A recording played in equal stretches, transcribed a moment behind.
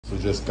So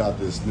just got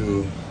this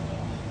new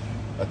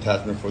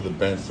attachment for the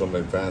bench from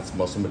Advanced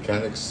Muscle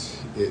Mechanics.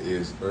 It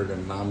is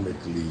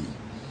ergonomically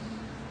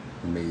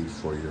made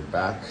for your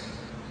back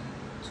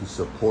to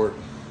support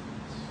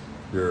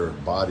your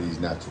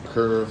body's natural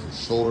curve, your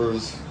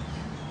shoulders,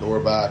 lower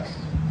back.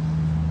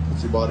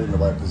 Put your body in the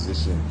right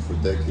position. For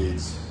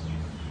decades,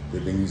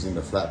 they've been using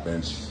the flat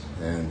bench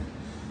and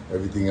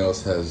everything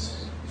else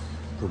has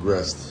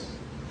progressed,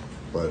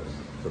 but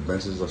the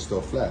benches are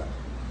still flat.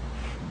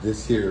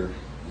 This here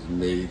is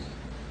made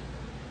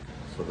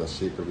for the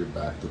shape of your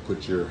back to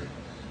put your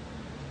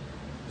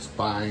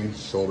spine,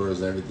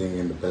 shoulders, and everything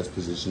in the best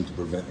position to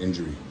prevent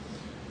injury.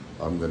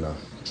 I'm gonna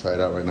try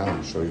it out right now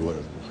and show you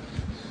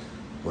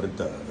what it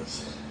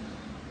does.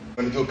 I'm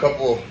gonna do a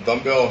couple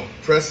dumbbell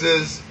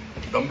presses,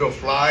 dumbbell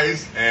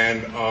flies,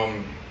 and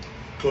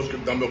close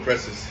grip dumbbell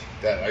presses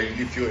that I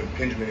usually feel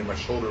impingement in my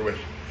shoulder with.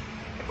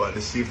 But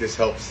let's see if this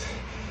helps.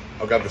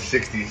 I've got the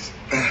 60s.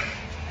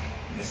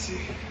 Let's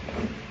see.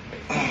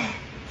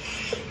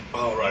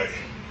 All right.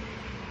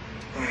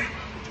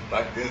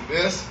 Back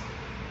this.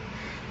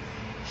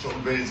 Shoulder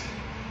blades.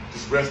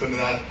 Just rest in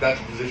that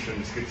natural position.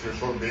 Just get your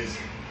shoulder blades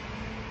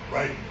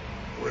right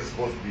where it's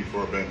supposed to be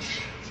for a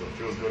bench. So it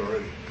feels good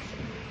already.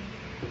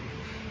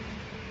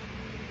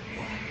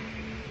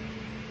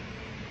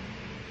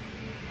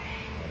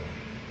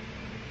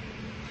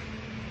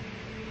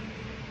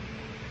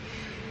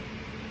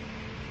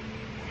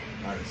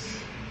 Nice.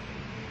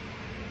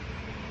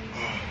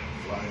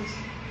 Flies.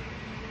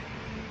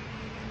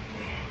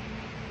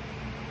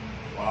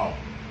 Wow.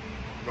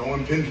 No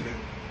impingement.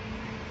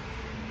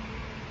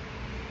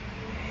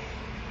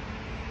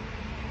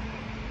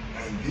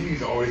 And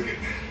these always get,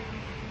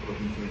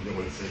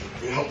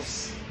 it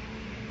helps.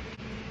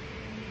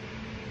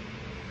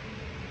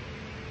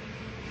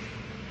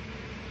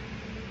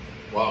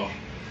 Wow.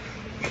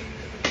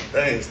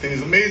 Dang, this thing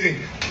is amazing.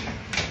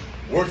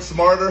 Work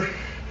smarter,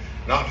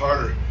 not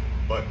harder.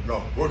 But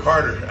no, work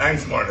harder and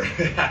smarter.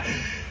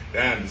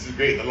 Damn, this is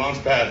great. The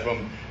launch pad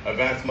from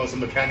Advanced Muscle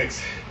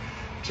Mechanics.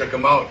 Check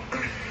them out.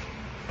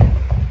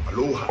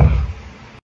 Aloha.